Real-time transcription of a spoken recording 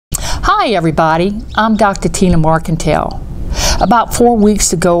Hi everybody, I'm Dr. Tina Marcantel. About 4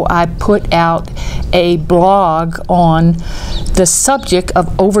 weeks ago, I put out a blog on the subject of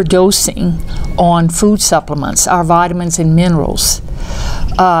overdosing on food supplements, our vitamins and minerals.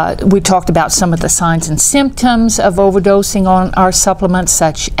 We talked about some of the signs and symptoms of overdosing on our supplements,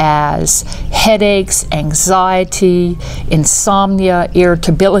 such as headaches, anxiety, insomnia,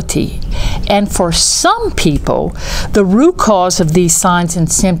 irritability. And for some people, the root cause of these signs and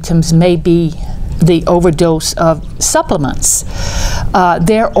symptoms may be the overdose of supplements.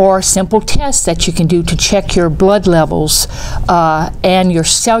 There are simple tests that you can do to check your blood levels and your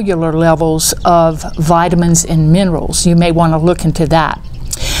cellular levels of vitamins and minerals. You may want to look into that.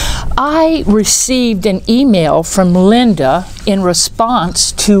 I received an email from Linda in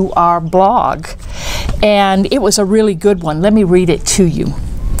response to our blog, and it was a really good one. Let me read it to you.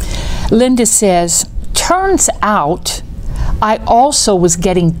 Linda says, "Turns out I also was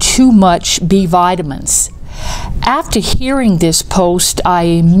getting too much B vitamins. After hearing this post, I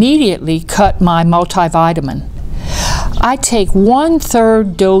immediately cut my multivitamin. I take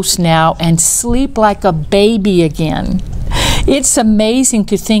 1/3 dose now and sleep like a baby again. It's amazing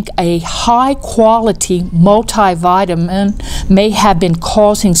to think a high-quality multivitamin may have been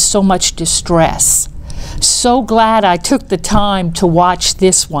causing so much distress. So glad I took the time to watch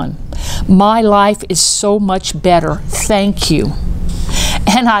this one. My life is so much better. Thank you."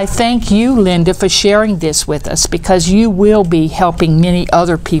 And I thank you, Linda, for sharing this with us, because you will be helping many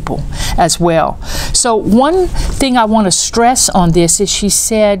other people as well. So one thing I want to stress on this is she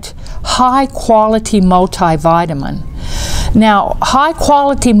said high-quality multivitamin. Now,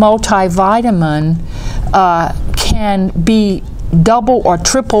 high-quality multivitamin can be double or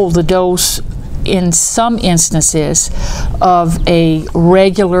triple the dose in some instances of a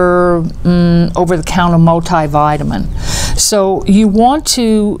regular over-the-counter multivitamin. So you want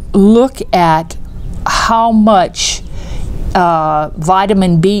to look at how much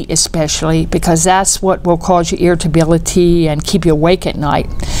vitamin B especially, because that's what will cause you irritability and keep you awake at night.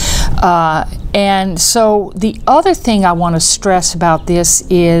 And so the other thing I want to stress about this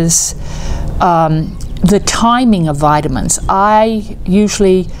is the timing of vitamins. I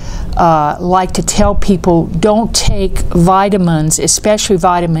usually like to tell people don't take vitamins, especially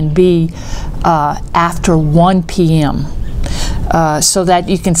vitamin B, after 1 p.m. So that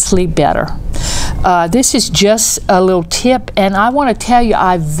you can sleep better. This is just a little tip, and I want to tell you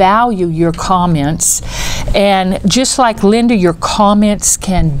I value your comments. And just like Linda, your comments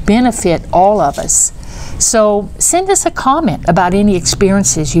can benefit all of us. So send us a comment about any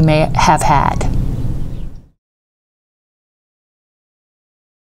experiences you may have had.